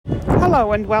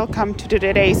Hello and welcome to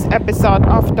today's episode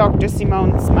of Dr.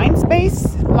 Simone's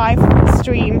Mindspace, live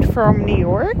streamed from New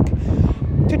York.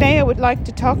 Today I would like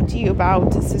to talk to you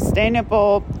about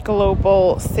sustainable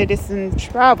global citizen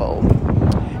travel.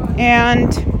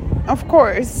 And of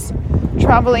course,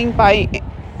 traveling by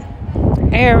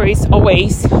air is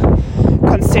always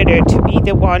considered to be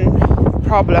the one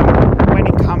problem when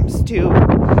it comes to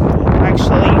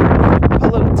actually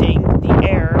polluting the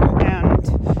air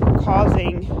and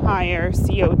causing higher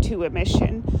CO2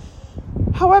 emission.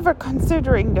 However,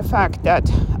 considering the fact that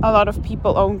a lot of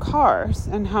people own cars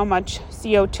and how much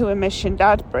CO2 emission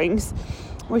that brings,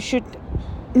 we should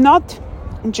not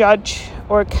judge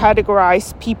or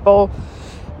categorize people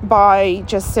by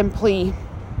just simply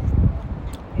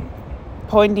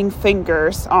pointing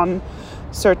fingers on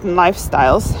certain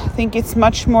lifestyles. I think it's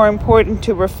much more important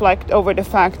to reflect over the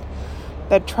fact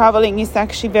that traveling is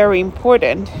actually very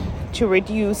important to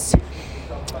reduce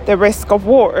the risk of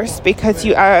wars, because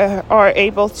you are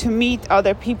able to meet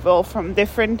other people from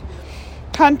different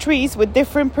countries with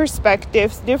different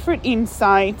perspectives, different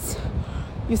insights.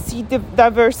 You see the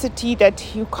diversity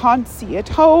that you can't see at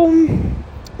home.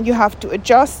 You have to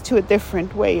adjust to a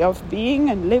different way of being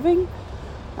and living.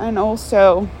 And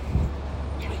also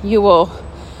you will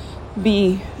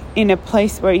be in a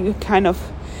place where you kind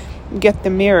of get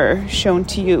the mirror shown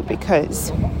to you,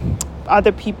 because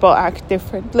other people act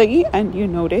differently and you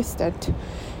notice that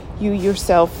you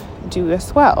yourself do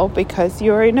as well, because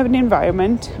you're in an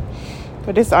environment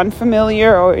that is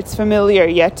unfamiliar, or it's familiar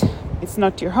yet it's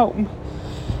not your home.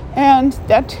 And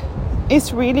that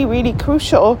is really, really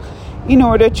crucial in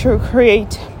order to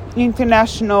create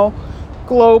international,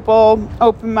 global,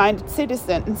 open-minded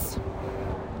citizens.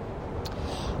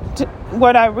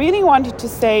 What I really wanted to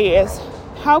say is,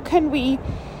 how can we,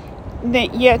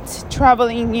 yet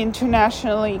traveling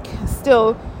internationally,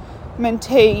 still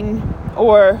maintain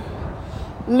or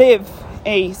live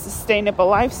a sustainable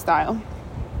lifestyle?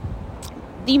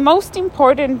 The most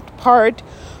important part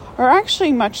are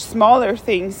actually much smaller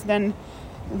things than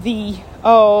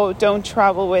don't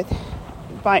travel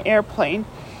by airplane.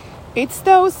 It's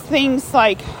those things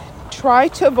like try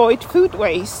to avoid food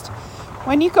waste.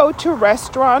 When you go to a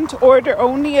restaurant, order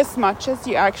only as much as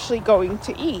you're actually going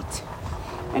to eat.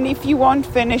 And if you won't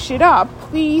finish it up,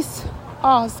 please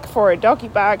ask for a doggy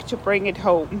bag to bring it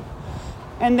home.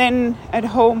 And then at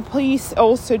home, please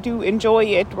also do enjoy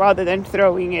it rather than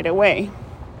throwing it away.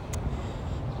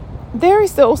 There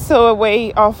is also a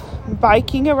way of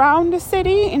biking around the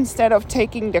city instead of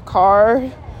taking the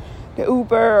car, the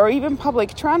Uber, or even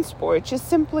public transport. Just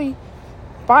simply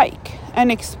bike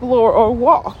and explore or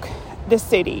walk the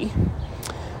city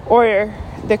or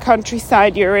the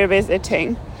countryside you're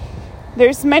visiting.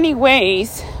 There's many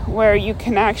ways where you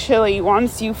can actually,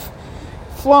 once you've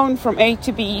flown from A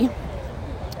to B,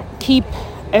 keep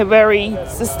a very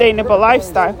sustainable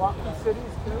lifestyle.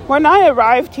 When I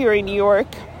arrived here in New York,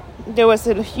 there was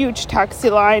a huge taxi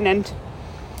line, and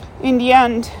in the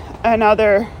end,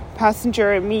 another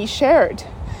passenger and me shared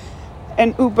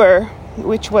an Uber,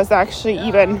 which was actually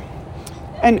even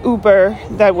an Uber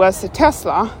that was a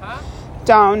Tesla,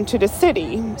 down to the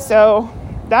city. So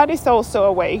that is also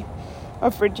a way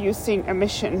of reducing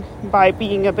emission by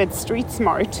being a bit street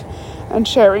smart and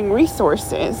sharing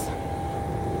resources.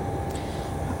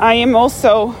 I am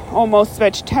also almost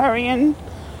vegetarian.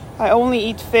 I only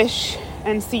eat fish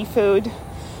and seafood.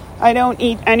 I don't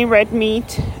eat any red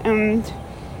meat, and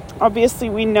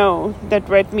obviously we know that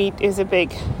red meat is a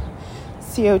big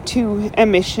CO2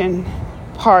 emission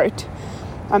part.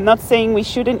 I'm not saying we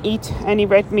shouldn't eat any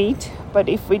red meat, but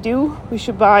if we do, we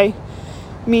should buy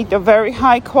meat of very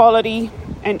high quality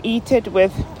and eat it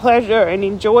with pleasure and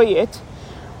enjoy it,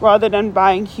 rather than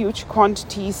buying huge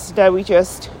quantities that we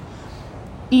just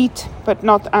eat but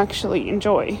not actually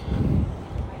enjoy.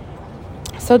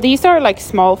 So these are like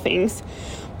small things,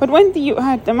 but when you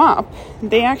add them up,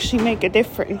 they actually make a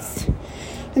difference.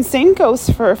 And same goes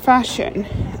for fashion.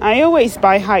 I always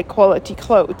buy high quality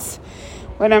clothes.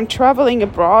 When I'm traveling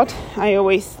abroad, I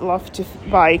always love to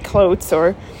buy clothes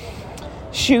or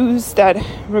shoes that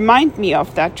remind me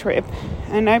of that trip,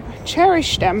 and I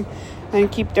cherish them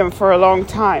and keep them for a long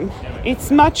time.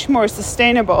 It's much more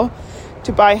sustainable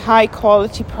to buy high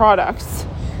quality products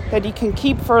that you can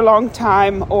keep for a long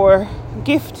time or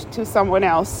gift to someone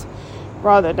else,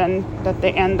 rather than that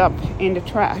they end up in the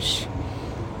trash.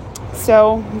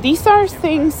 So these are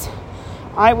things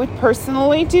I would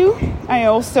personally do. I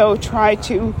also try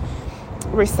to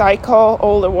recycle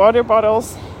all the water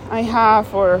bottles I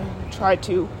have, or try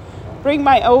to bring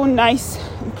my own nice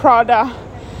Prada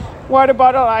water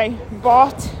bottle I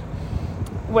bought,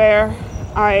 where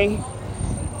I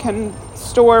can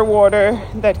store water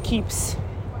that keeps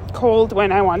cold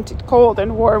when I want it cold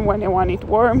and warm when I want it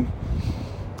warm.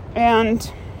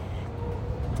 And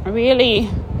really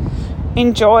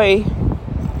enjoy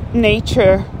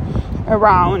nature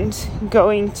around,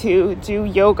 going to do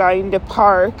yoga in the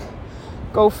park,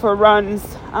 go for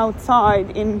runs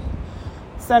outside in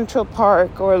Central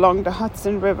Park or along the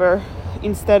Hudson River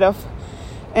instead of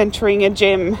entering a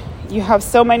gym. You have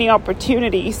so many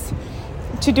opportunities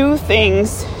to do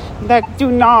things that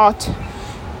do not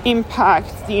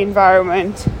impact the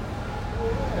environment.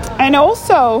 And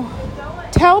also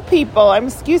tell people,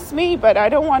 excuse me, but I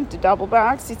don't want the double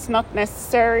bags. It's not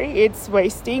necessary. It's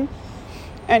wasting.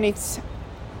 And it's,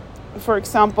 for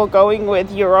example, going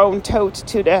with your own tote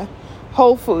to the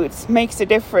Whole Foods makes a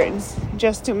difference,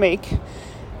 just to make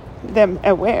them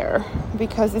aware,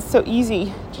 because it's so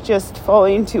easy to just fall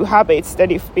into habits that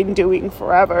you've been doing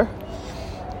forever.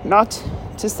 Not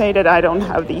to say that I don't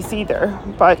have these either,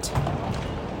 but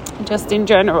just in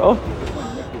general,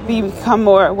 we become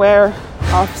more aware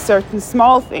of certain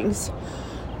small things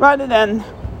rather than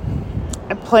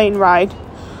a plane ride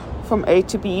from A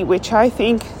to B, which I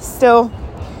think still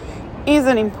is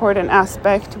an important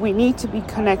aspect. We need to be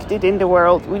connected in the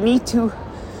world. We need to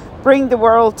bring the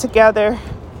world together,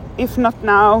 if not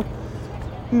now,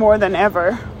 more than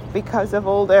ever, because of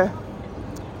all the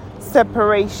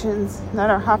separations that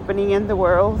are happening in the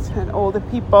world and all the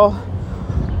people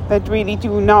that really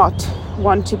do not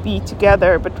want to be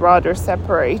together but rather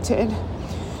separated.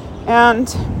 And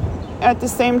at the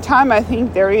same time, I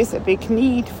think there is a big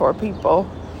need for people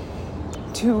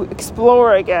to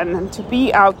explore again and to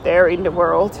be out there in the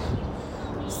world.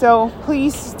 So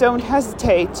please don't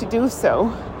hesitate to do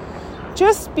so.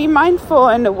 Just be mindful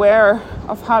and aware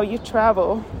of how you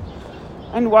travel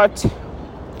and what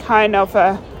kind of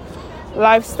a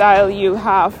lifestyle you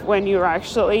have when you're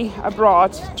actually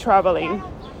abroad traveling.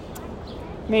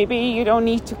 Maybe you don't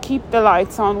need to keep the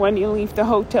lights on when you leave the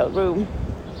hotel room.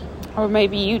 Or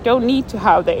maybe you don't need to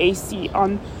have the AC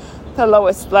on the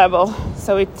lowest level,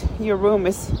 so your room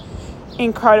is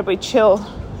incredibly chill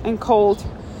and cold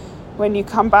when you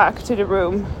come back to the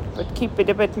room, but keep it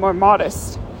a bit more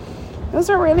modest. Those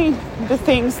are really the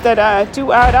things that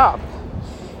do add up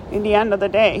in the end of the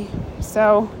day.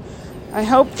 So I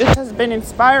hope this has been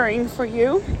inspiring for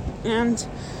you, and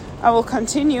I will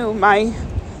continue my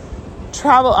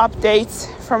travel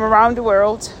updates from around the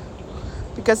world,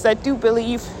 because I do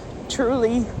believe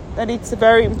truly that it's a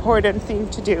very important thing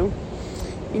to do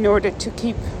in order to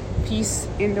keep peace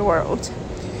in the world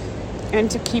and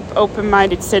to keep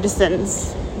open-minded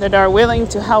citizens that are willing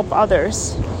to help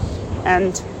others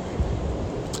and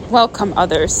welcome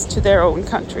others to their own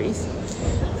countries.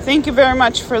 Thank you very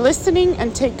much for listening,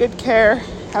 and take good care.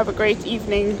 Have a great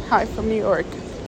evening. Hi from New York.